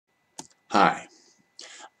Hi.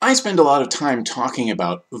 I spend a lot of time talking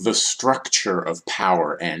about the structure of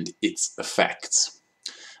power and its effects.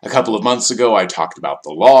 A couple of months ago I talked about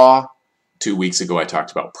the law. 2 weeks ago I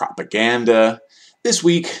talked about propaganda. This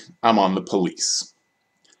week I'm on the police.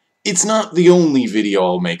 It's not the only video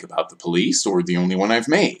I'll make about the police, or the only one I've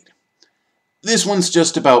made. This one's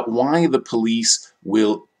just about why the police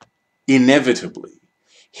will inevitably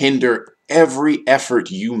hinder every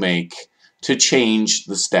effort you make to change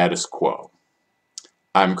the status quo.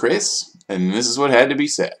 I'm Chris, and this is what had to be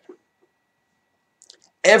said.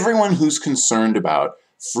 Everyone who's concerned about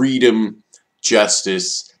freedom,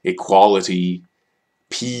 justice, equality,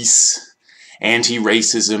 peace,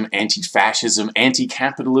 anti-racism, anti-fascism,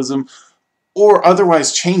 anti-capitalism, or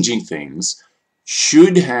otherwise changing things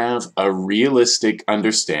should have a realistic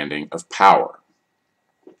understanding of power.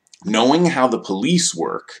 Knowing how the police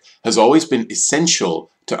work has always been essential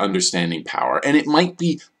to understanding power, and it might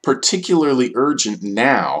be particularly urgent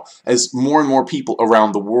now as more and more people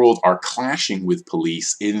around the world are clashing with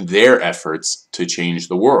police in their efforts to change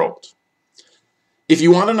the world. If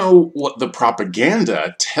you want to know what the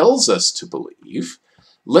propaganda tells us to believe,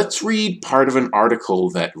 let's read part of an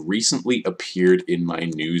article that recently appeared in my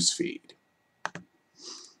newsfeed.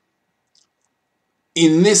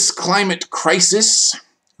 In this climate crisis,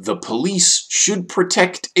 the police should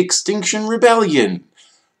protect Extinction Rebellion,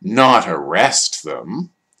 not arrest them.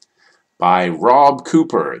 By Rob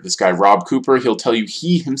Cooper. This guy Rob Cooper, he'll tell you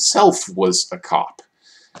he himself was a cop.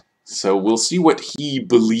 So we'll see what he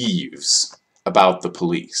believes about the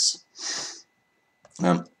police. We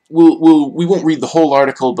won't read the whole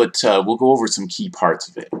article, but we'll go over some key parts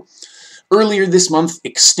of it. Earlier this month,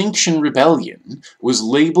 Extinction Rebellion was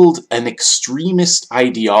labeled an extremist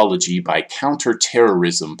ideology by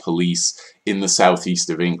counter-terrorism police in the southeast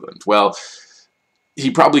of England. Well,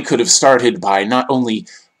 he probably could have started by not only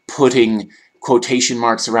putting quotation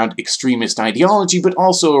marks around extremist ideology, but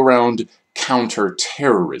also around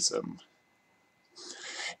counter-terrorism.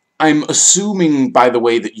 I'm assuming, by the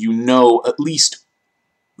way, that you know at least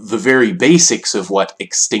the very basics of what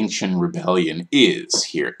Extinction Rebellion is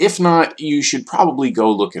here. If not, you should probably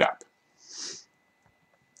go look it up.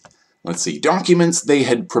 Let's see. Documents they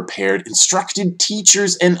had prepared instructed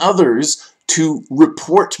teachers and others to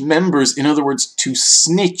report members, in other words, to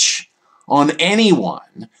snitch on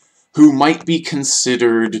anyone who might be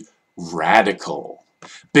considered radical.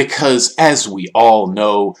 Because, as we all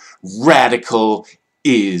know, radical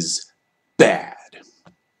is bad.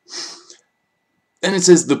 And it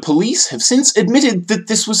says, the police have since admitted that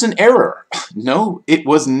this was an error. No, it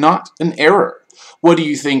was not an error. What do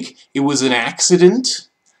you think? It was an accident?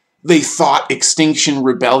 They thought Extinction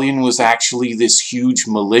Rebellion was actually this huge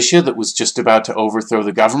militia that was just about to overthrow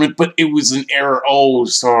the government, but it was an error. Oh,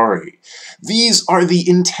 sorry. These are the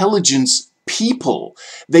intelligence people.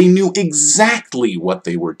 They knew exactly what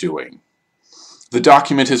they were doing. The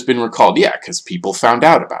document has been recalled, yeah, because people found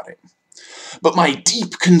out about it. But my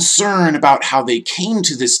deep concern about how they came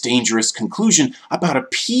to this dangerous conclusion about a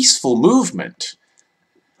peaceful movement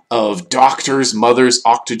of doctors, mothers,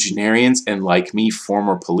 octogenarians, and like me,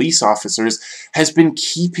 former police officers, has been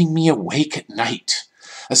keeping me awake at night,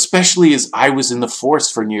 especially as I was in the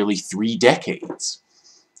force for nearly 3 decades.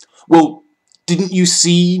 Well, didn't you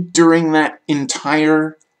see during that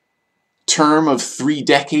entire term of 3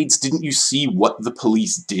 decades, didn't you see what the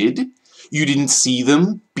police did? You didn't see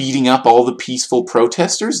them beating up all the peaceful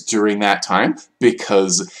protesters during that time,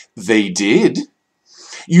 because they did.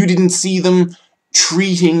 You didn't see them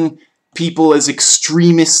treating people as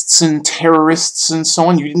extremists and terrorists and so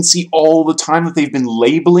on. You didn't see all the time that they've been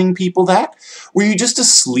labeling people that. Were you just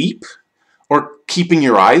asleep or keeping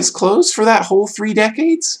your eyes closed for that whole 3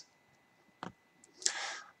 decades?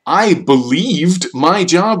 I believed my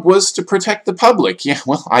job was to protect the public. Yeah,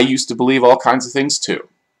 well, I used to believe all kinds of things too.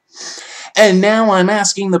 And now I'm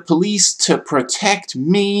asking the police to protect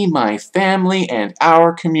me, my family, and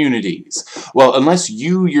our communities. Well, unless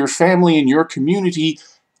you, your family, and your community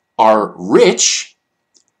are rich,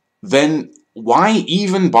 then why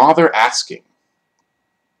even bother asking?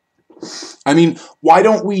 I mean, why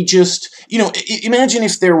don't we just, imagine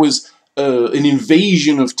if there was an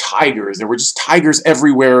invasion of tigers. There were just tigers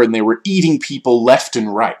everywhere and they were eating people left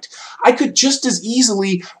and right. I could just as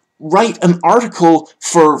easily write an article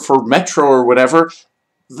for Metro or whatever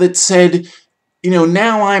that said,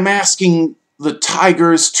 now I'm asking the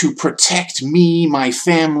tigers to protect me, my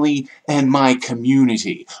family, and my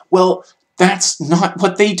community. Well, that's not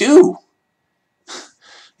what they do.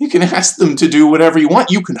 You can ask them to do whatever you want.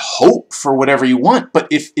 You can hope for whatever you want, but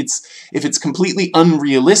if it's completely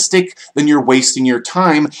unrealistic, then you're wasting your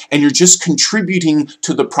time and you're just contributing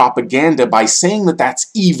to the propaganda by saying that that's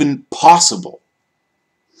even possible.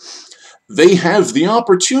 They have the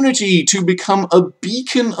opportunity to become a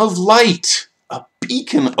beacon of light. A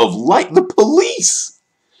beacon of light, the police.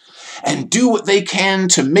 And do what they can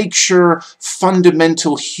to make sure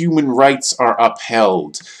fundamental human rights are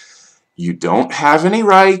upheld. You don't have any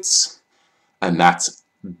rights, and that's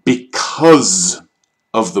because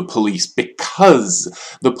of the police.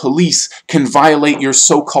 Because the police can violate your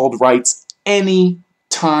so-called rights any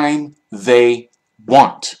time they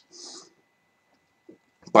want.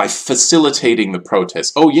 By facilitating the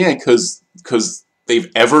protest. Oh yeah, because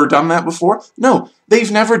they've ever done that before? No,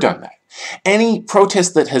 they've never done that. Any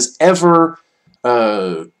protest that has ever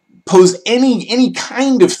posed any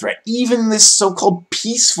kind of threat, even this so-called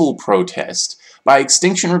peaceful protest by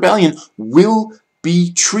Extinction Rebellion, will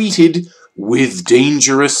be treated with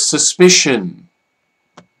dangerous suspicion.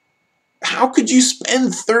 How could you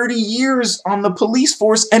spend 30 years on the police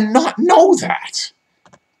force and not know that?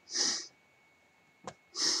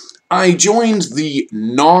 I joined the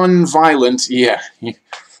non-violent, yeah,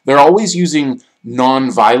 they're always using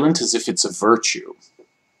non-violent as if it's a virtue.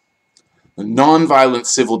 The non-violent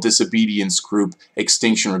civil disobedience group,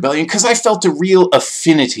 Extinction Rebellion, because I felt a real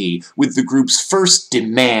affinity with the group's first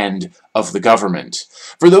demand of the government.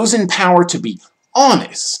 For those in power to be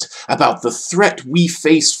honest about the threat we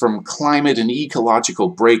face from climate and ecological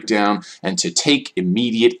breakdown and to take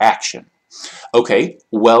immediate action. Okay,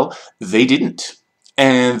 well, they didn't.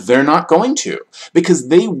 And they're not going to, because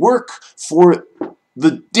they work for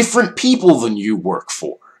the different people than you work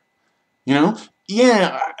for. You know?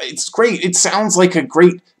 Yeah, it's great. It sounds like a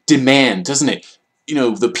great demand, doesn't it? You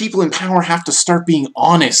know, the people in power have to start being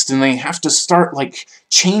honest, and they have to start, like,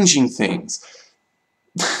 changing things.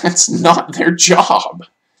 That's not their job.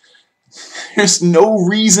 There's no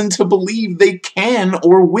reason to believe they can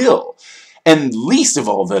or will. And least of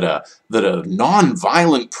all that a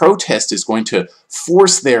non-violent protest is going to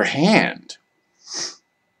force their hand.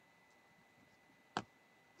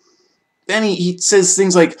 Then he says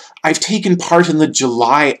things like, I've taken part in the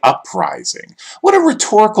July uprising. What a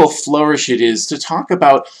rhetorical flourish it is to talk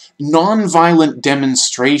about non-violent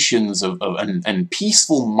demonstrations and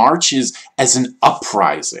peaceful marches as an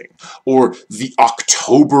uprising, or the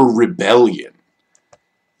October Rebellion.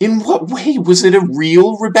 In what way was it a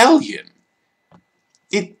real rebellion?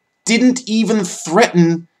 It didn't even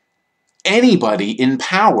threaten anybody in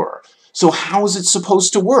power. So how is it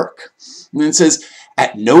supposed to work? And then it says,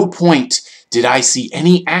 at no point did I see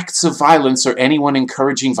any acts of violence or anyone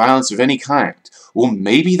encouraging violence of any kind. Well,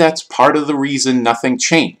 maybe that's part of the reason nothing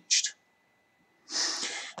changed.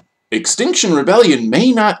 Extinction Rebellion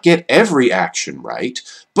may not get every action right,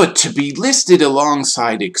 but to be listed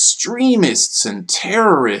alongside extremists and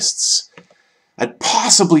terrorists at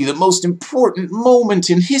possibly the most important moment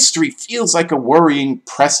in history feels like a worrying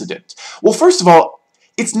precedent. Well, first of all,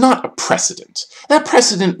 it's not a precedent. That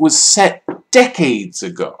precedent was set decades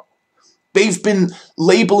ago. They've been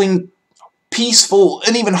labeling peaceful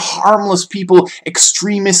and even harmless people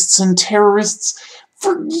extremists and terrorists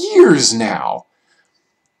for years now.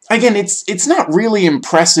 Again, it's not really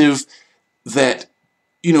impressive that,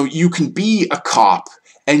 you know, you can be a cop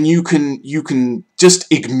and you can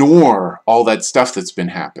just ignore all that stuff that's been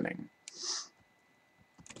happening.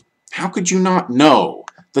 How could you not know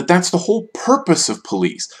that that's the whole purpose of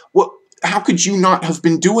police? How could you not have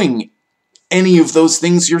been doing any of those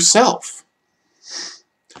things yourself?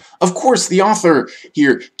 Of course, the author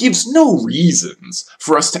here gives no reasons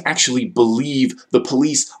for us to actually believe the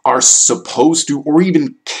police are supposed to or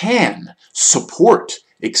even can support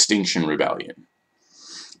Extinction Rebellion.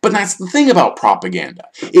 But that's the thing about propaganda.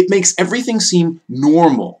 It makes everything seem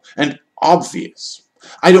normal and obvious.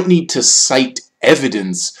 I don't need to cite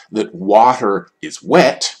evidence that water is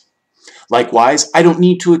wet. Likewise, I don't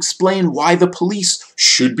need to explain why the police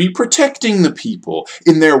should be protecting the people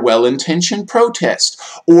in their well-intentioned protest,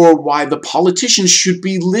 or why the politicians should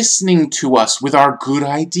be listening to us with our good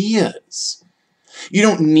ideas. You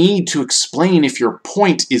don't need to explain if your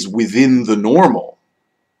point is within the normal.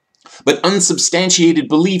 But unsubstantiated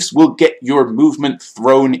beliefs will get your movement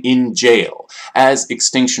thrown in jail, as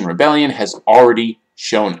Extinction Rebellion has already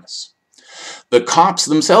shown us. The cops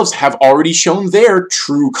themselves have already shown their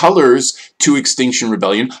true colors to Extinction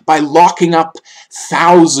Rebellion by locking up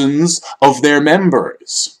thousands of their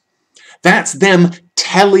members. That's them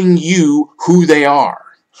telling you who they are.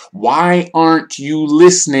 Why aren't you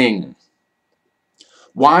listening?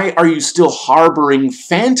 Why are you still harboring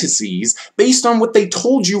fantasies based on what they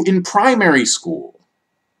told you in primary school?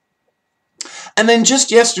 And then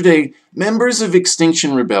just yesterday, members of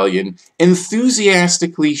Extinction Rebellion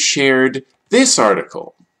enthusiastically shared this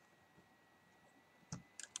article.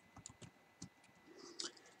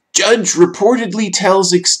 Judge reportedly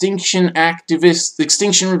tells Extinction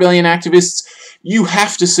Rebellion activists, you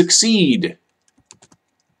have to succeed,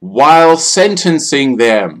 while sentencing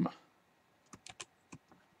them.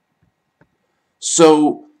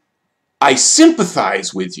 So, I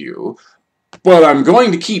sympathize with you, but I'm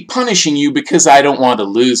going to keep punishing you because I don't want to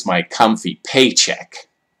lose my comfy paycheck.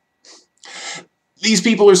 These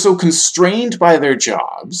people are so constrained by their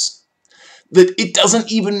jobs that it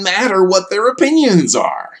doesn't even matter what their opinions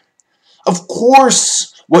are. Of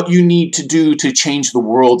course, what you need to do to change the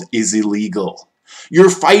world is illegal.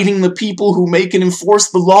 You're fighting the people who make and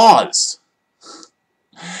enforce the laws.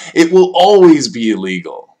 It will always be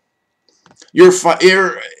illegal.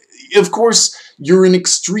 Of course, you're an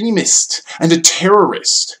extremist and a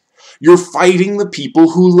terrorist. You're fighting the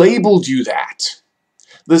people who labeled you that.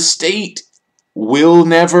 The state will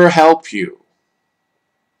never help you.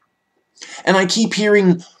 And I keep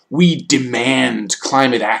hearing, we demand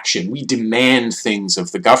climate action. We demand things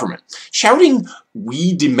of the government. Shouting,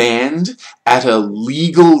 we demand at a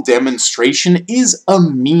legal demonstration is a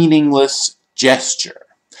meaningless gesture.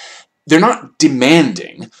 They're not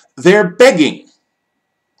demanding, they're begging.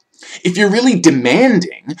 If you're really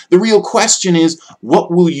demanding, the real question is,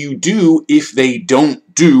 what will you do if they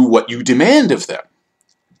don't do what you demand of them?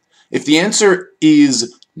 If the answer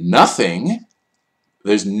is nothing,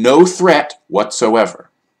 there's no threat whatsoever.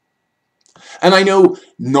 And I know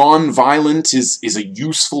non-violent is a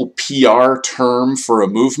useful PR term for a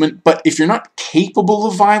movement, but if you're not capable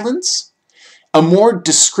of violence, a more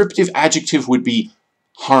descriptive adjective would be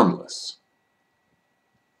harmless.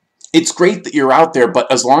 It's great that you're out there, but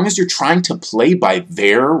as long as you're trying to play by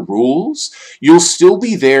their rules, you'll still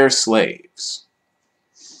be their slaves.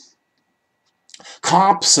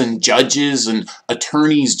 Cops and judges and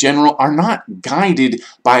attorneys general are not guided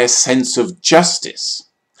by a sense of justice.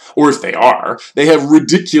 Or if they are, they have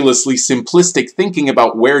ridiculously simplistic thinking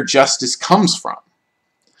about where justice comes from.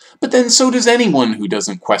 But then so does anyone who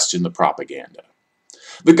doesn't question the propaganda.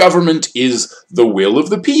 The government is the will of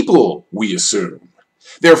the people, we assume.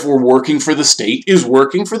 Therefore, working for the state is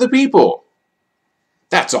working for the people.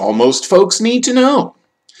 That's all most folks need to know.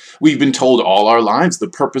 We've been told all our lives the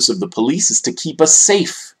purpose of the police is to keep us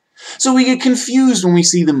safe. So we get confused when we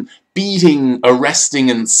see them beating,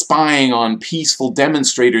 arresting, and spying on peaceful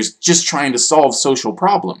demonstrators just trying to solve social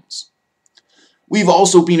problems. We've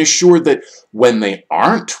also been assured that when they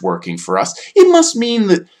aren't working for us, it must mean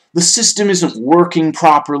that the system isn't working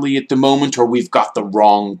properly at the moment, or we've got the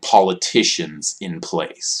wrong politicians in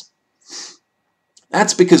place.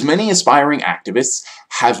 That's because many aspiring activists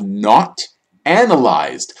have not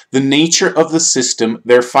analyzed the nature of the system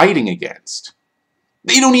they're fighting against.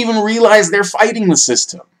 They don't even realize they're fighting the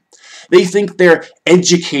system. They think they're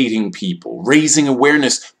educating people, raising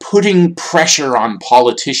awareness, putting pressure on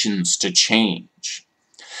politicians to change.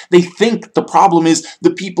 They think the problem is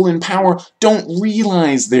the people in power don't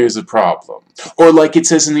realize there's a problem. Or like it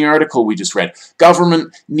says in the article we just read,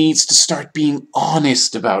 government needs to start being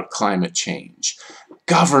honest about climate change.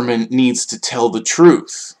 Government needs to tell the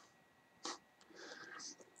truth.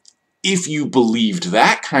 If you believed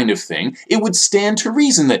that kind of thing, it would stand to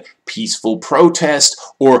reason that peaceful protest,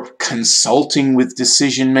 or consulting with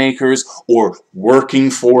decision makers, or working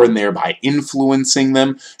for and thereby influencing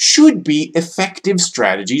them, should be effective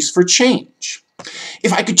strategies for change.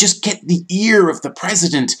 If I could just get the ear of the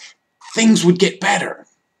president, things would get better.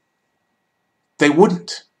 They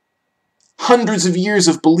wouldn't. Hundreds of years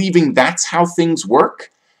of believing that's how things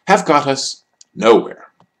work have got us nowhere.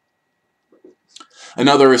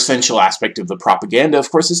 Another essential aspect of the propaganda, of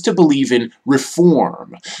course, is to believe in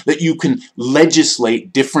reform, that you can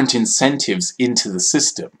legislate different incentives into the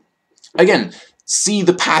system. Again, see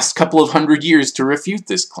the past couple of hundred years to refute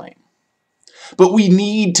this claim. But we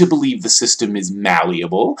need to believe the system is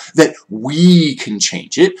malleable, that we can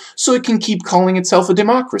change it, so it can keep calling itself a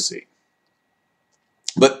democracy.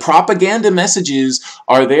 But propaganda messages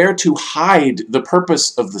are there to hide the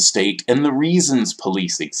purpose of the state and the reasons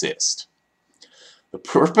police exist. The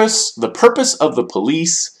purpose of the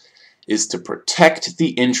police is to protect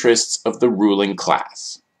the interests of the ruling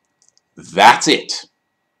class. That's it.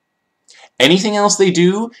 Anything else they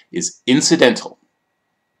do is incidental.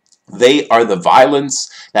 They are the violence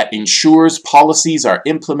that ensures policies are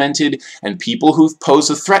implemented and people who pose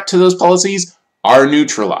a threat to those policies are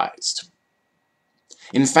neutralized.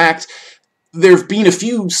 In fact, there have been a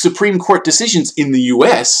few Supreme Court decisions in the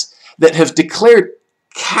US that have declared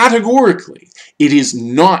categorically it is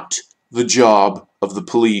not the job of the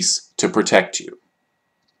police to protect you.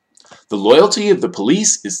 The loyalty of the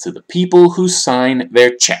police is to the people who sign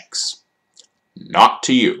their checks, not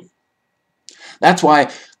to you. That's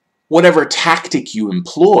why whatever tactic you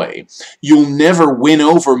employ, you'll never win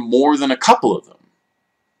over more than a couple of them.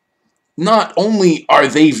 Not only are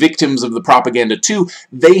they victims of the propaganda too,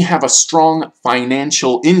 they have a strong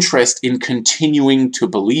financial interest in continuing to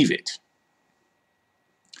believe it.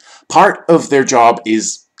 Part of their job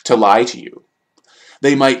is to lie to you.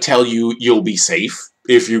 They might tell you you'll be safe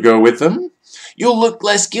if you go with them. You'll look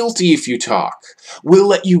less guilty if you talk. We'll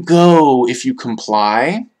let you go if you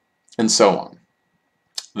comply, and so on.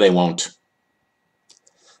 They won't.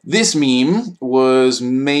 This meme was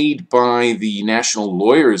made by the National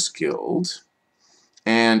Lawyers Guild,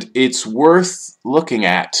 and it's worth looking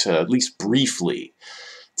at least briefly.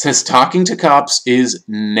 It says, talking to cops is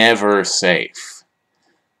never safe.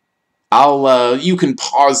 You can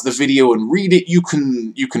pause the video and read it. You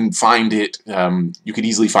can find it. You could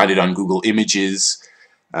easily find it on Google Images,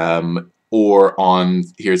 or on,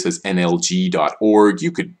 here it says nlg.org.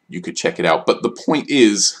 You could check it out. But the point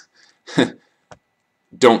is,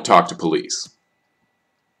 don't talk to police.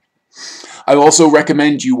 I also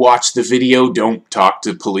recommend you watch the video Don't Talk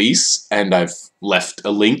to Police, and I've left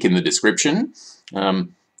a link in the description.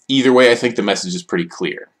 Either way, I think the message is pretty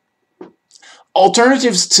clear.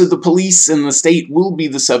 Alternatives to the police and the state will be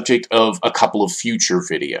the subject of a couple of future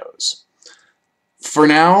videos. For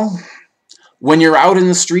now, when you're out in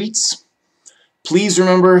the streets, please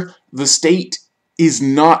remember the state is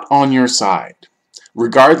not on your side,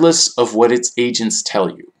 regardless of what its agents tell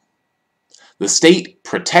you. The state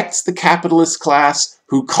protects the capitalist class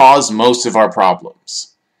who cause most of our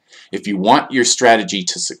problems. If you want your strategy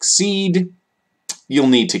to succeed, you'll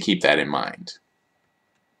need to keep that in mind.